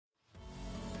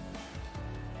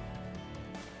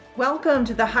Welcome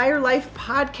to the Higher Life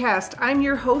Podcast. I'm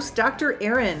your host, Dr.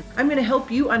 Erin. I'm going to help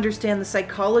you understand the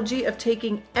psychology of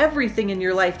taking everything in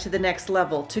your life to the next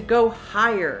level, to go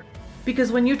higher. Because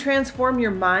when you transform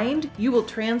your mind, you will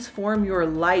transform your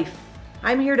life.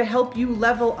 I'm here to help you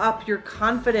level up your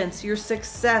confidence, your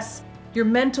success, your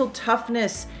mental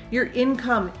toughness, your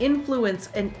income, influence,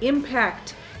 and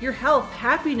impact, your health,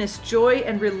 happiness, joy,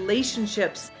 and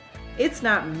relationships. It's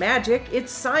not magic,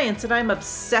 it's science, and I'm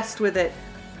obsessed with it.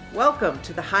 Welcome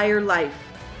to the Higher Life.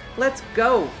 Let's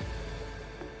go.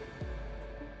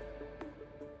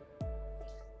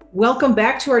 Welcome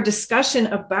back to our discussion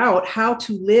about how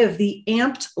to live the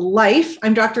amped life.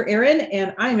 I'm Dr. Erin,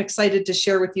 and I'm excited to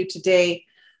share with you today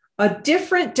a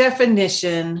different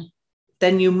definition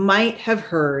than you might have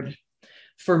heard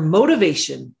for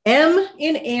motivation. M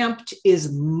in amped is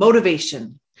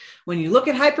motivation. When you look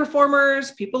at high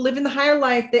performers, people living the higher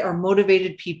life, they are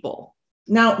motivated people.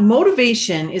 Now,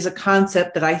 motivation is a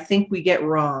concept that I think we get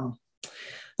wrong.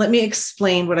 Let me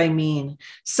explain what I mean.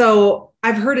 So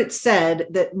I've heard it said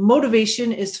that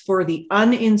motivation is for the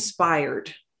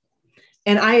uninspired.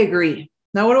 And I agree.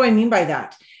 Now, what do I mean by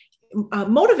that?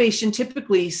 Motivation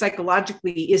typically,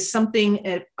 psychologically, is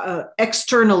something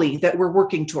externally that we're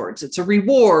working towards. It's a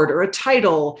reward or a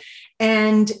title.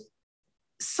 And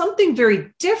something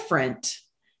very different,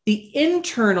 the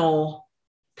internal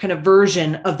kind of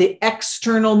version of the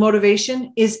external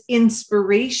motivation is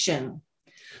inspiration.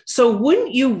 So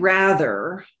wouldn't you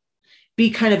rather be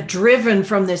kind of driven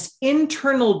from this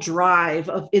internal drive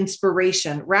of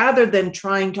inspiration rather than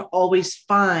trying to always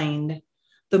find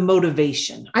the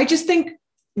motivation? I just think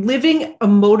living a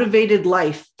motivated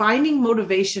life, finding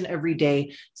motivation every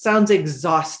day sounds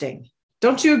exhausting.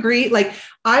 Don't you agree? Like,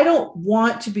 I don't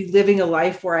want to be living a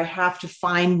life where I have to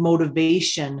find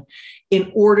motivation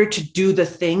in order to do the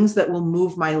things that will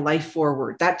move my life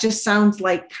forward. That just sounds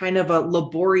like kind of a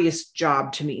laborious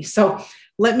job to me. So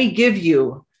let me give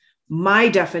you my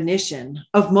definition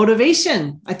of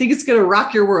motivation. I think it's going to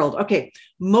rock your world. Okay.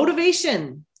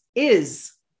 Motivation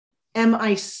is, am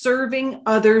I serving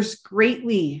others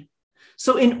greatly?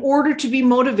 So in order to be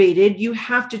motivated, you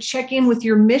have to check in with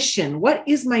your mission. What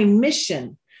is my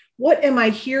mission? What am I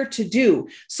here to do?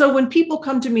 So when people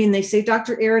come to me and they say,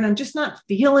 Dr. Erin, I'm just not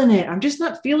feeling it. I'm just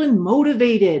not feeling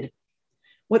motivated.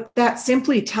 What that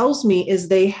simply tells me is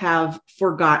they have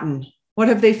forgotten. What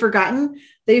have they forgotten?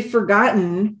 They've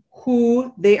forgotten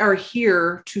who they are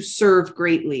here to serve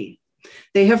greatly.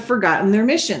 They have forgotten their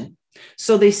mission.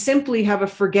 So they simply have a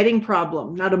forgetting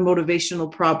problem, not a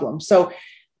motivational problem. So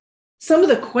some of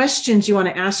the questions you want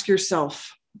to ask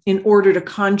yourself in order to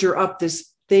conjure up this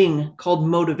thing called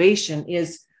motivation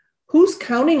is, who's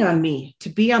counting on me to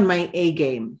be on my A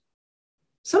game?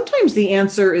 Sometimes the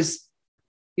answer is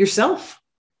yourself.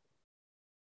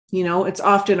 You know, it's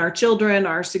often our children,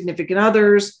 our significant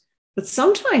others, but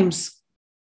sometimes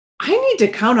I need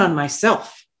to count on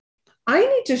myself. I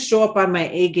need to show up on my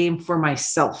A game for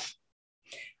myself.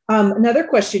 Another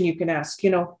question you can ask,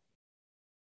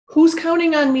 who's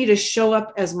counting on me to show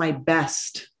up as my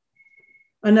best?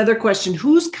 Another question,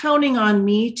 who's counting on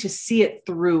me to see it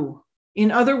through?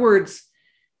 In other words,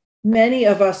 many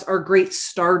of us are great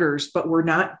starters, but we're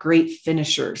not great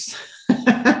finishers.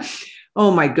 Oh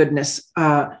my goodness.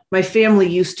 My family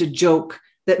used to joke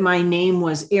that my name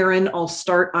was Erin, I'll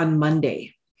start on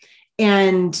Monday.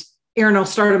 And Erin, I'll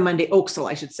start on Monday, Oaksel,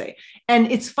 I should say.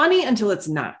 And it's funny until it's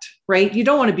not, right? You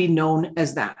don't want to be known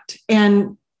as that.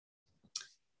 And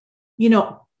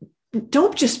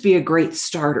don't just be a great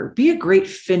starter, be a great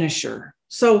finisher.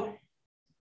 So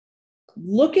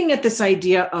looking at this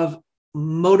idea of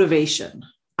motivation,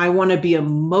 I want to be a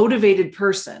motivated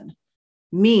person,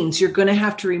 means you're going to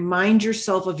have to remind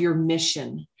yourself of your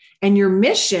mission. And your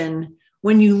mission,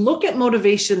 when you look at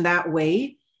motivation that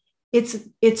way,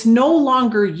 it's no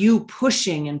longer you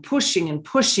pushing and pushing and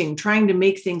pushing, trying to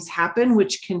make things happen,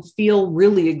 which can feel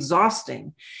really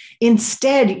exhausting.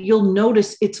 Instead, you'll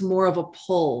notice it's more of a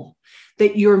pull,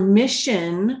 that your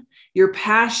mission, your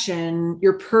passion,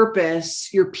 your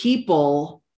purpose, your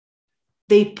people,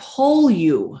 they pull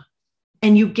you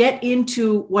and you get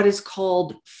into what is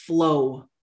called flow.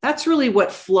 That's really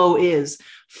what flow is.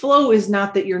 Flow is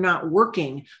not that you're not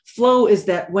working. Flow is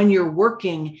that when you're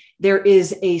working, there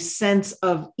is a sense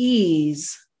of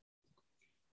ease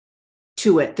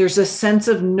to it. There's a sense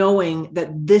of knowing that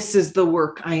this is the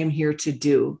work I am here to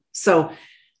do. So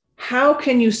how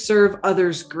can you serve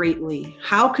others greatly?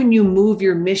 How can you move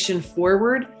your mission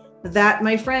forward? That,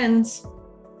 my friends,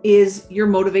 is your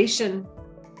motivation.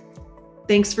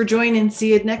 Thanks for joining.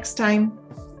 See you next time.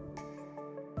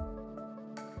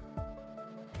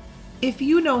 If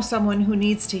you know someone who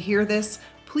needs to hear this,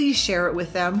 please share it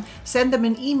with them. Send them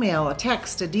an email, a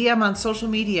text, a DM on social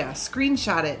media,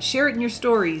 screenshot it, share it in your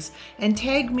stories, and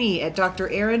tag me at Dr.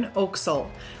 Erin Oaksel.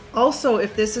 Also,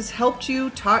 if this has helped you,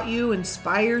 taught you,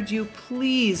 inspired you,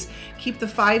 please keep the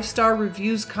 5-star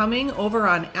reviews coming over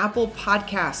on Apple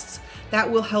Podcasts. That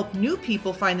will help new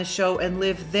people find the show and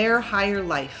live their higher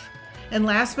life. And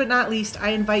last but not least, I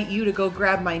invite you to go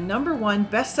grab my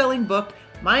 #1 best-selling book,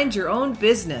 Mind Your Own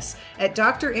Business, at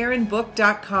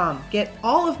drerinbook.com. Get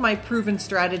all of my proven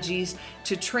strategies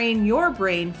to train your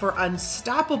brain for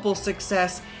unstoppable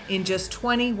success in just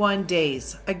 21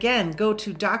 days. Again, go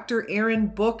to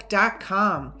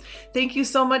drerinbook.com. Thank you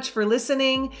so much for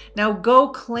listening. Now go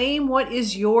claim what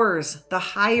is yours, the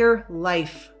higher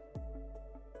life.